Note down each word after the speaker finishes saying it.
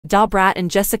Brat and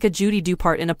Jessica Judy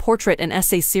Dupart. In a portrait and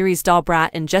essay series,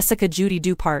 Brat and Jessica Judy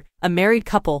Dupart, a married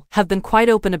couple, have been quite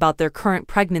open about their current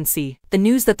pregnancy. The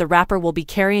news that the rapper will be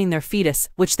carrying their fetus,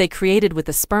 which they created with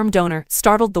a sperm donor,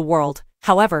 startled the world.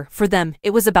 However, for them,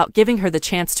 it was about giving her the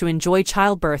chance to enjoy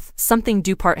childbirth, something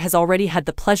Dupart has already had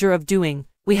the pleasure of doing.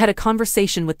 We had a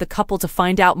conversation with the couple to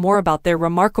find out more about their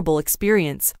remarkable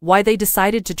experience, why they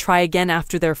decided to try again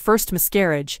after their first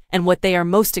miscarriage, and what they are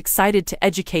most excited to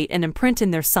educate and imprint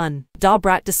in their son.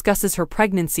 Brat discusses her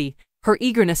pregnancy, her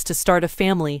eagerness to start a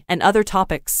family, and other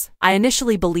topics. I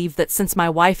initially believed that since my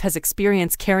wife has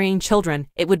experience carrying children,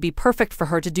 it would be perfect for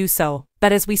her to do so.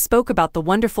 But as we spoke about the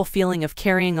wonderful feeling of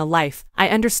carrying a life, I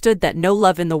understood that no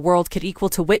love in the world could equal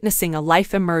to witnessing a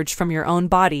life emerge from your own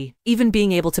body. Even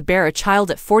being able to bear a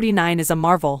child at 49 is a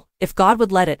marvel. If God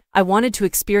would let it, I wanted to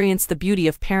experience the beauty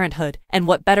of parenthood, and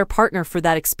what better partner for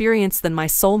that experience than my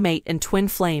soulmate and twin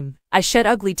flame. I shed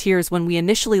ugly tears when we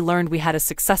initially learned we had a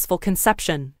successful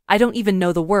conception. I don't even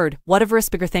know the word, whatever is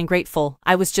bigger than grateful.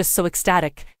 I was just so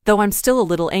ecstatic. Though I'm still a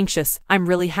little anxious, I'm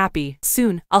really happy.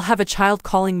 Soon, I'll have a child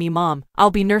calling me mom.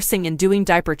 I'll be nursing and doing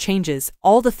diaper changes,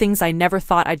 all the things I never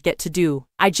thought I'd get to do.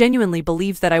 I genuinely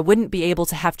believed that I wouldn't be able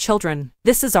to have children.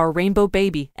 This is our rainbow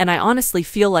baby, and I honestly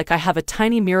feel like I have a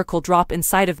tiny miracle drop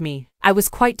inside of me. I was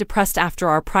quite depressed after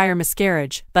our prior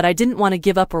miscarriage, but I didn't want to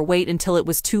give up or wait until it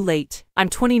was too late. I'm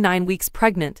 29 weeks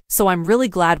pregnant, so I'm really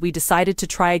glad we decided to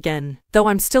try again. Though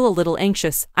I'm still a little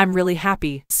anxious, I'm really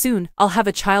happy. Soon, I'll have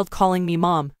a child calling me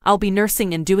mom. I'll be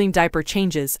nursing and doing diaper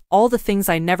changes, all the things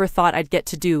I never thought I'd get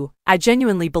to do. I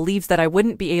genuinely believed that I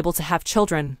wouldn't be able to have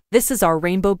children. This is our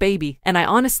rainbow baby, and I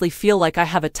honestly feel like I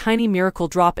have a tiny miracle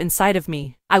drop inside of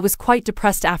me. I was quite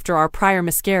depressed after our prior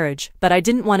miscarriage, but I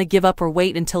didn't want to give up or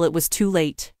wait until it was too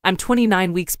late. I'm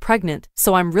 29 weeks pregnant,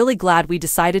 so I'm really glad we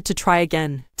decided to try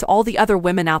again. To all the other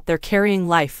women out there carrying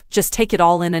life, just take it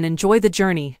all in and enjoy the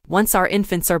journey. Once our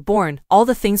infants are born, all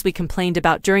the things we complained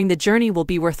about during the journey will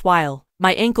be worthwhile.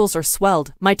 My ankles are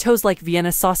swelled, my toes like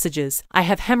Vienna sausages, I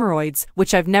have hemorrhoids,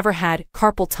 which I've never had,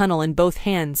 carpal tunnel in both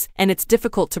hands, and it's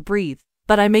difficult to breathe.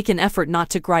 But I make an effort not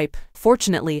to gripe.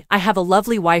 Fortunately, I have a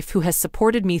lovely wife who has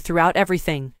supported me throughout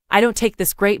everything. I don't take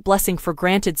this great blessing for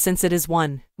granted since it is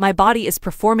one. My body is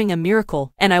performing a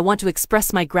miracle, and I want to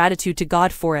express my gratitude to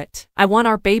God for it. I want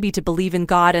our baby to believe in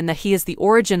God and that He is the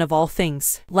origin of all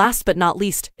things. Last but not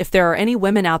least, if there are any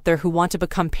women out there who want to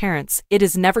become parents, it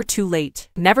is never too late.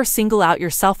 Never single out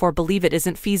yourself or believe it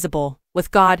isn't feasible. With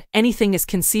God, anything is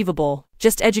conceivable.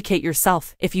 Just educate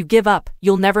yourself. If you give up,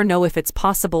 you'll never know if it's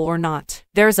possible or not.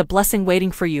 There is a blessing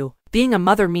waiting for you. Being a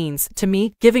mother means, to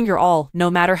me, giving your all,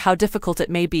 no matter how difficult it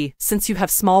may be, since you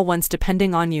have small ones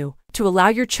depending on you. To allow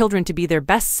your children to be their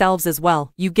best selves as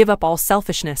well, you give up all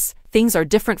selfishness. Things are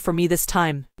different for me this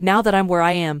time. Now that I'm where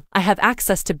I am, I have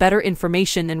access to better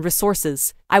information and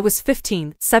resources. I was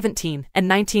 15, 17, and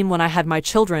 19 when I had my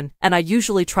children, and I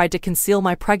usually tried to conceal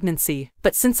my pregnancy.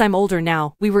 But since I'm older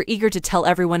now, we were eager to tell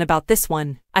everyone about this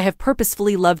one. I have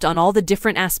purposefully loved on all the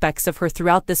different aspects of her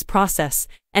throughout this process,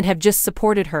 and have just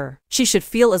supported her. She should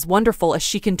feel as wonderful as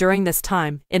she can during this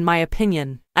time, in my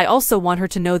opinion. I also want her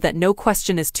to know that no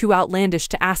question is too outlandish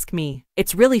to ask me.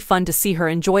 It's really fun to see her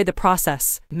enjoy the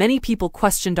process. Many people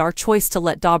questioned our choice to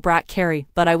let Brat carry,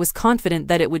 but I was confident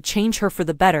that it would change her for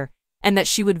the better, and that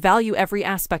she would value every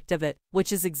aspect of it,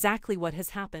 which is exactly what has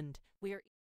happened. We are